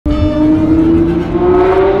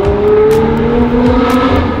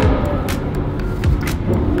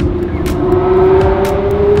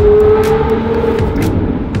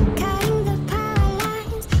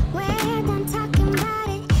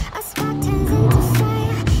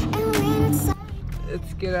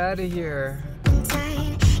get out of here.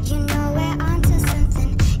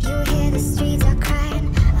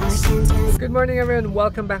 Good morning everyone,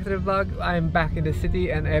 welcome back to the vlog. I'm back in the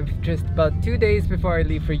city and I've just about 2 days before I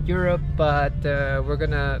leave for Europe, but we're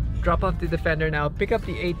gonna drop off the Defender now, pick up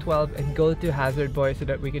the 812 and go to Hazard Boy so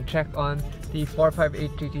that we can check on the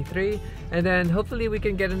 458 GT3, and then hopefully we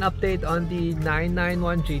can get an update on the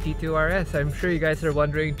 991 GT2 RS. I'm sure you guys are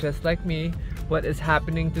wondering, just like me, what is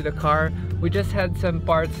happening to the car. We just had some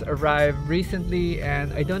parts arrive recently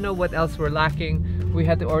and I don't know what else we're lacking. We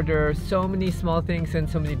had to order so many small things and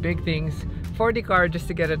so many big things for the car just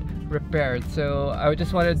to get it repaired. So I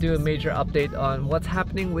just want to do a major update on what's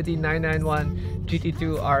happening with the 991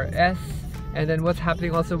 GT2 RS and then what's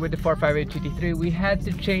happening also with the 458 GT3. We had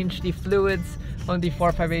to change the fluids on the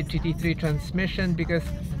 458 GT3 transmission because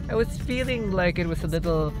I was feeling like it was a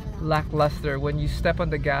little lackluster. When you step on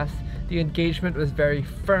the gas, the engagement was very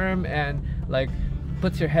firm and like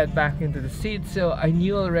puts your head back into the seat, so I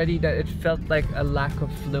knew already that it felt like a lack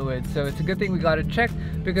of fluid. So it's a good thing we got it checked,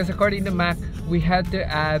 because according to Mac, we had to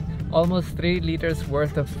add almost 3 liters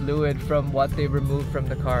worth of fluid from what they removed from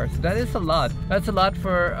the car. So that is a lot. That's a lot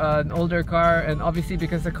for an older car, and obviously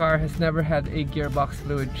because the car has never had a gearbox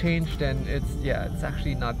fluid changed, and it's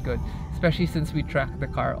actually not good, especially since we tracked the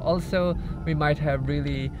car. Also, we might have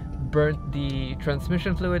really burnt the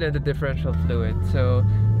transmission fluid and the differential fluid. So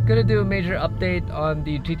gonna do a major update on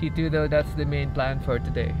the GT2 though. That's the main plan for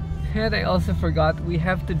today. And I also forgot, we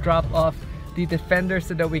have to drop off the Defender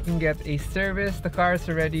so that we can get a service. The car's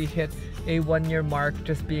already hit a 1-year mark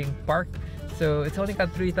just being parked, so it's only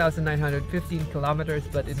got 3,915 kilometers,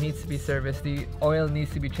 but it needs to be serviced. The oil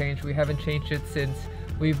needs to be changed. We haven't changed it since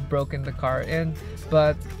we've broken the car in,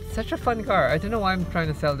 but such a fun car. I don't know why I'm trying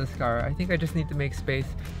to sell this car. I think I just need to make space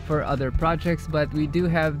for other projects, but we do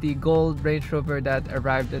have the gold Range Rover that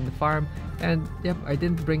arrived in the farm, and yep, I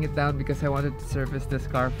didn't bring it down because I wanted to service this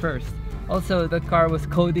car first. Also, that car was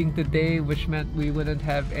coding today, which meant we wouldn't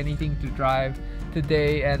have anything to drive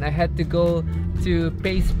today, and I had to go to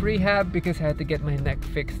Pace Prehab because I had to get my neck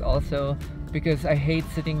fixed also, because I hate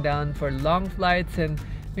sitting down for long flights, and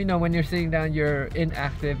you know, when you're sitting down, you're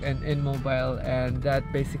inactive and immobile, and that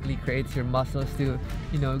basically creates your muscles to,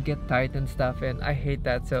 you know, get tight and stuff, and I hate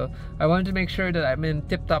that. So I wanted to make sure that I'm in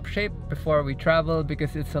tip-top shape before we travel,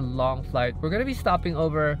 because it's a long flight. We're gonna be stopping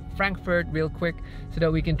over Frankfurt real quick so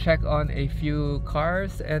that we can check on a few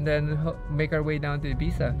cars and then make our way down to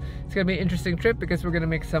Ibiza. It's gonna be an interesting trip because we're gonna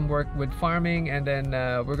make some work with farming, and then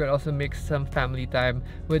we're gonna also mix some family time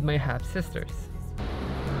with my half-sisters.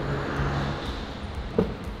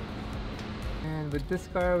 With this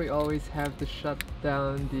car, we always have to shut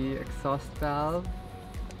down the exhaust valve.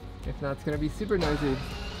 If not, it's gonna be super noisy.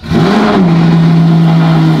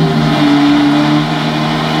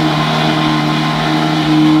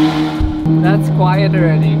 That's quiet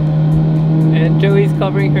already. And Joey's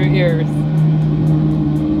covering her ears.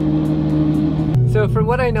 So from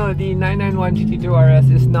what I know, the 991 GT2 RS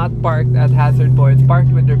is not parked at Hazard Boy, it's parked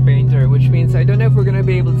with their painter, which means I don't know if we're going to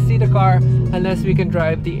be able to see the car unless we can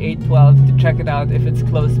drive the 812 to check it out if it's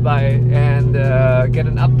close by and get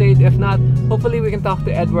an update. If not, hopefully we can talk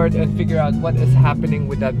to Edward and figure out what is happening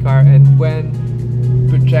with that car and when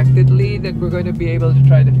projectedly that we're going to be able to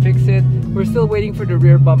try to fix it. We're still waiting for the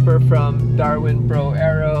rear bumper from Darwin Pro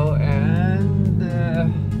Aero and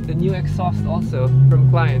the new exhaust also from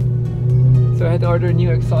client. So I had to order a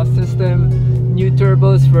new exhaust system, new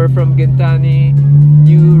turbos were from Gintani,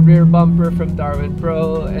 new rear bumper from Darwin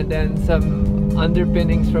Pro, and then some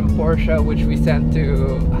underpinnings from Porsche, which we sent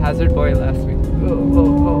to Hazard Boy last week.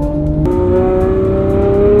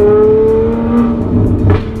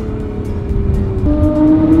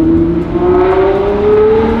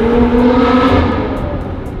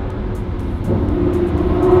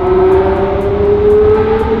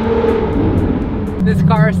 This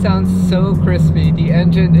car sounds so crispy. The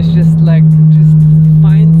engine is just fine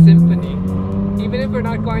symphony. Even if we're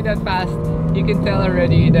not going that fast, you can tell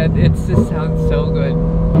already that it just sounds so good.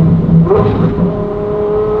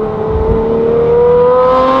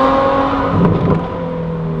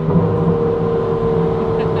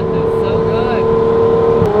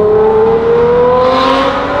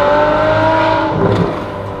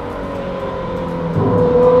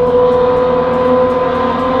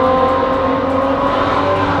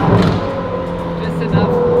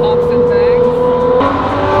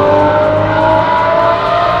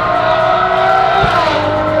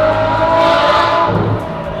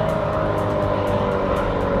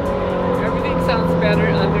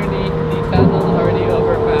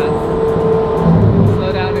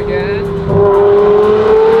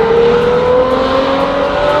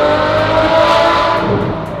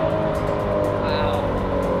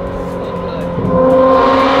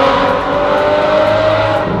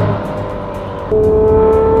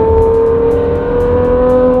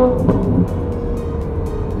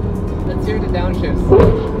 hear the downshifts.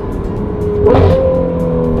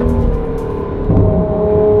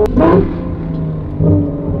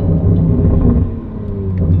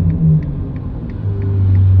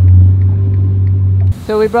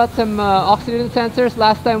 So we brought some oxygen sensors.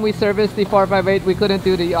 Last time we serviced the 458, we couldn't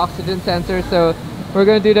do the oxygen sensor, so we're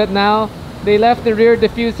going to do that now. They left the rear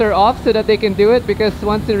diffuser off so that they can do it, because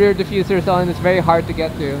once the rear diffuser is on, it's very hard to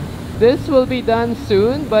get to. This will be done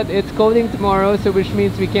soon, but it's coating tomorrow, so which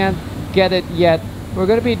means we can't get it yet. We're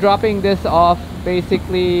going to be dropping this off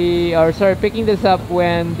basically, or sorry, picking this up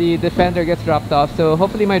when the Defender gets dropped off. So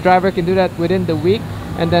hopefully my driver can do that within the week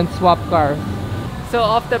and then swap cars. So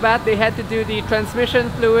off the bat, they had to do the transmission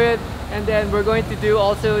fluid, and then we're going to do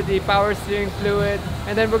also the power steering fluid,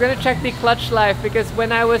 and then we're going to check the clutch life, because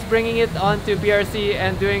when I was bringing it onto BRC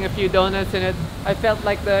and doing a few donuts in it, I felt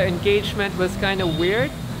like the engagement was kind of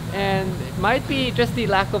weird, and it might be just the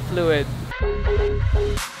lack of fluid.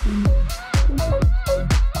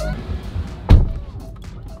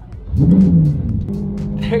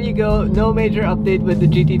 There you go, no major update with the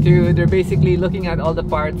GT2. They're basically looking at all the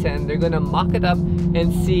parts and they're gonna mock it up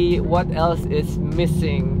and see what else is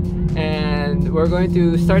missing. And we're going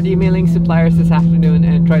to start emailing suppliers this afternoon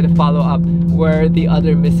and try to follow up where the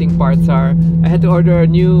other missing parts are. I had to order a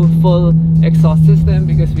new full exhaust system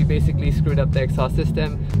because we basically screwed up the exhaust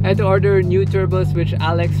system. I had to order new turbos, which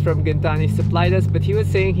Alex from Gintani supplied us, but he was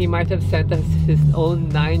saying he might have sent us his own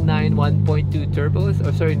 991.2 turbos,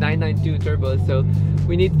 or sorry, 992 turbos. So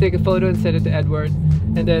we need to take a photo and send it to Edward.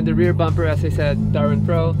 And then the rear bumper, as I said, Darwin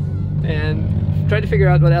Pro, and try to figure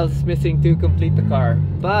out what else is missing to complete the car.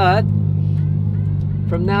 But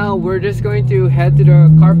from now, we're just going to head to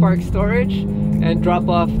the car park storage and drop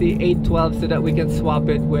off the 812 so that we can swap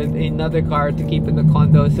it with another car to keep in the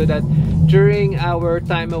condo, so that during our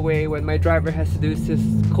time away, when my driver has to do his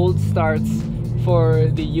cold starts for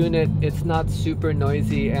the unit, it's not super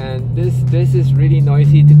noisy. And this is really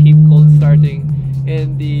noisy to keep cold starting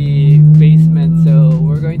in the basement, so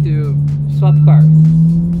we're going to swap cars.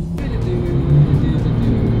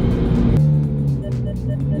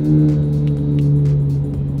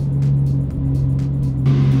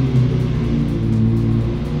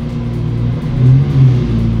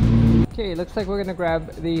 Okay, looks like we're gonna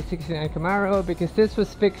grab the 69 Camaro because this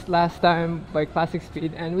was fixed last time by Classic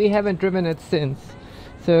Speed and we haven't driven it since.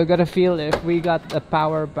 So gotta feel if we got the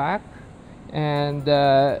power back. And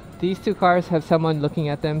these two cars have someone looking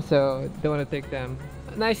at them, so don't want to take them.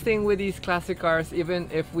 Nice thing with these classic cars, even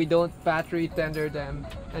if we don't battery tender them,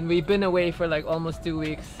 and we've been away for like almost 2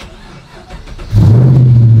 weeks,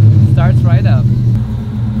 starts right up.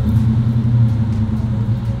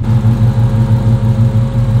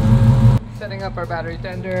 Setting up our battery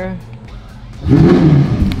tender.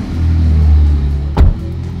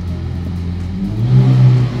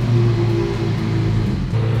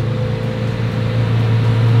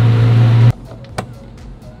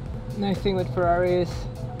 Nice thing with Ferraris,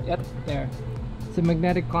 yep, there. It's a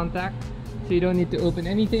magnetic contact, so you don't need to open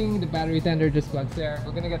anything. The battery tender just plugs there.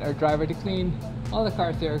 We're gonna get our driver to clean all the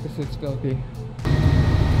cars there because it's filthy.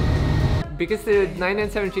 Because the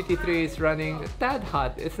 997 GT3 is running a tad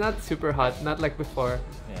hot. It's not super hot, not like before.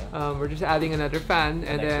 Yeah. We're just adding another fan,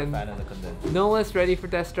 and then Noah's ready for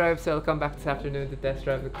test drive, so I'll come back this afternoon to test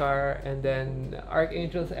drive the car. And then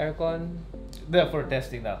Archangel's aircon. For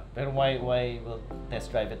testing now. But why will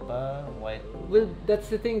test drive it pa? Why? Well, that's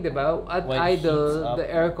the thing, diba? At idle, the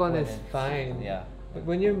aircon is fine. Yeah. But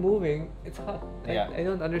when you're moving, it's hot. Yeah. I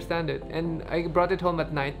don't understand it. And I brought it home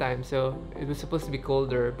at nighttime, so it was supposed to be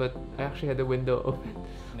colder, but I actually had the window open.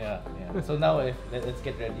 Yeah, yeah. So now let's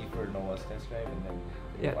get ready for Noah's test drive, and then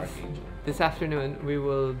yes. This afternoon we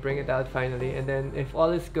will bring it out finally, and then if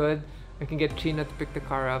all is good, I can get China to pick the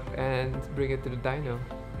car up and bring it to the dyno.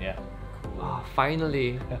 Yeah. Oh,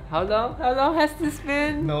 finally. How long has this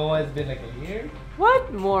been? No, it's been like a year.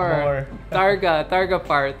 What? More. Targa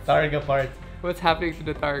parts. Targa parts. What's happening to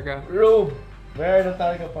the Targa? Rube, where are the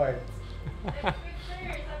Targa parts?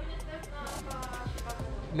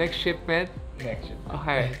 Next shipment? Next shipment.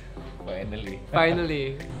 Okay.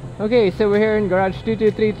 Finally. Okay, so we're here in Garage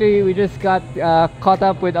 2233. We just got caught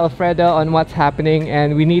up with Alfredo on what's happening,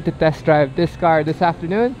 and we need to test drive this car this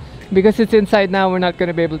afternoon. Because it's inside now, we're not going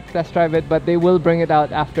to be able to test drive it, but they will bring it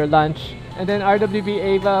out after lunch. And then RWB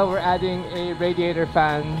Ava, we're adding a radiator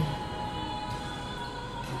fan.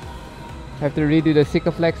 Have to redo the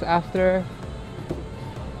Sikaflex after.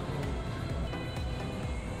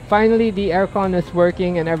 Finally, the aircon is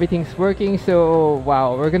working and everything's working, so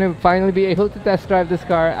wow, we're gonna finally be able to test drive this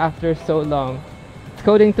car after so long. It's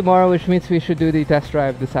coding tomorrow, which means we should do the test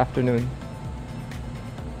drive this afternoon.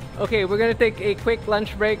 Okay, we're gonna take a quick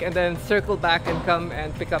lunch break and then circle back and come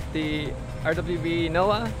and pick up the RWB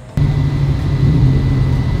Noah.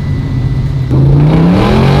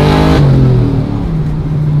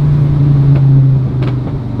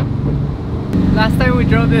 Last time we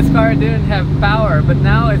drove this car, it didn't have power, but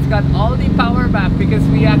now it's got all the power back because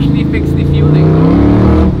we actually fixed the fueling.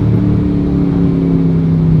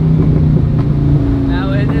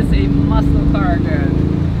 Now it is a muscle car again.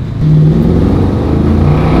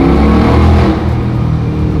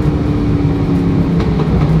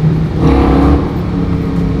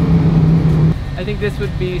 I think this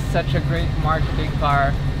would be such a great marketing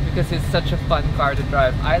car because it's such a fun car to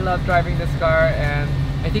drive. I love driving this car, and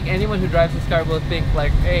I think anyone who drives this car will think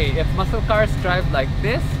like, hey, if muscle cars drive like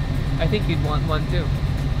this, I think you'd want one too.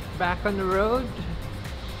 Back on the road,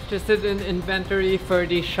 just did an inventory for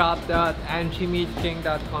the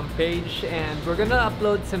shop.angiemeadking.com page, and we're gonna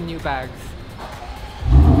upload some new bags.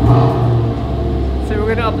 So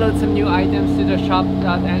we're gonna upload some new items to the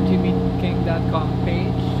shop.angiemeadking.com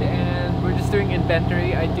page, and we're just doing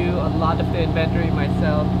inventory. I do a lot of the inventory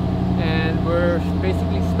myself, and we're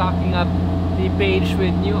basically stocking up the page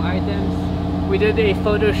with new items. We did a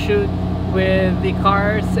photo shoot with the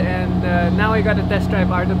cars, and now I got to test drive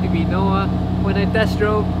RWB Noah. When I test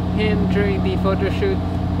drove him during the photo shoot,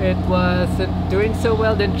 it wasn't doing so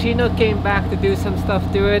well. Then Chino came back to do some stuff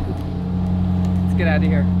to it. Let's get out of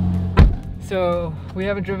here. So we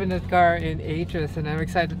haven't driven this car in ages, and I'm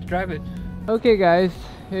excited to drive it. Okay guys,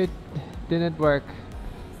 it didn't work.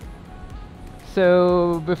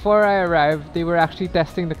 So before I arrived, they were actually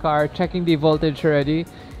testing the car, checking the voltage already,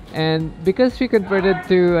 and because we converted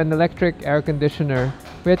to an electric air conditioner,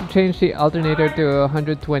 we had to change the alternator to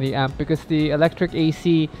 120 amp because the electric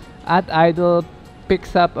AC at idle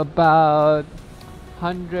picks up about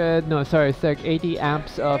 80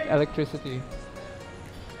 amps of electricity.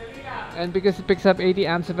 And because it picks up 80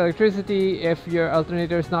 amps of electricity, if your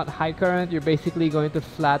alternator is not high current, you're basically going to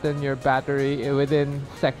flatten your battery within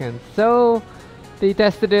seconds. So they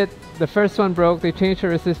tested it, the first one broke, they changed the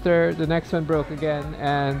resistor, the next one broke again,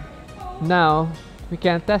 and now we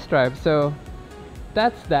can't test drive. So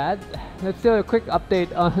that's that. Let's do a quick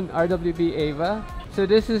update on RWB Ava. So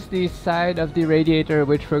this is the side of the radiator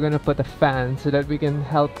which we're gonna put a fan so that we can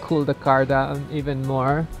help cool the car down even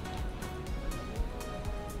more.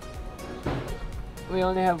 We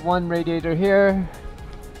only have one radiator here,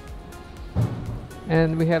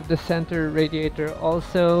 and we have the center radiator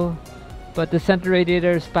also, but the center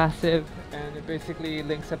radiator is passive and it basically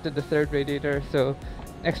links up to the third radiator, so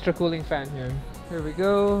extra cooling fan here. Here we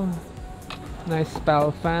go. Nice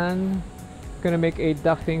PAL fan. Gonna make a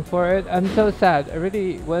ducting for it. I'm so sad. I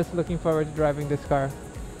really was looking forward to driving this car.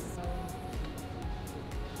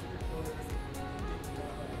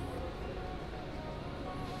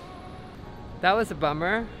 That was a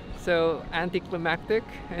bummer, so anticlimactic.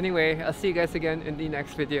 Anyway, I'll see you guys again in the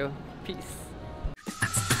next video. Peace.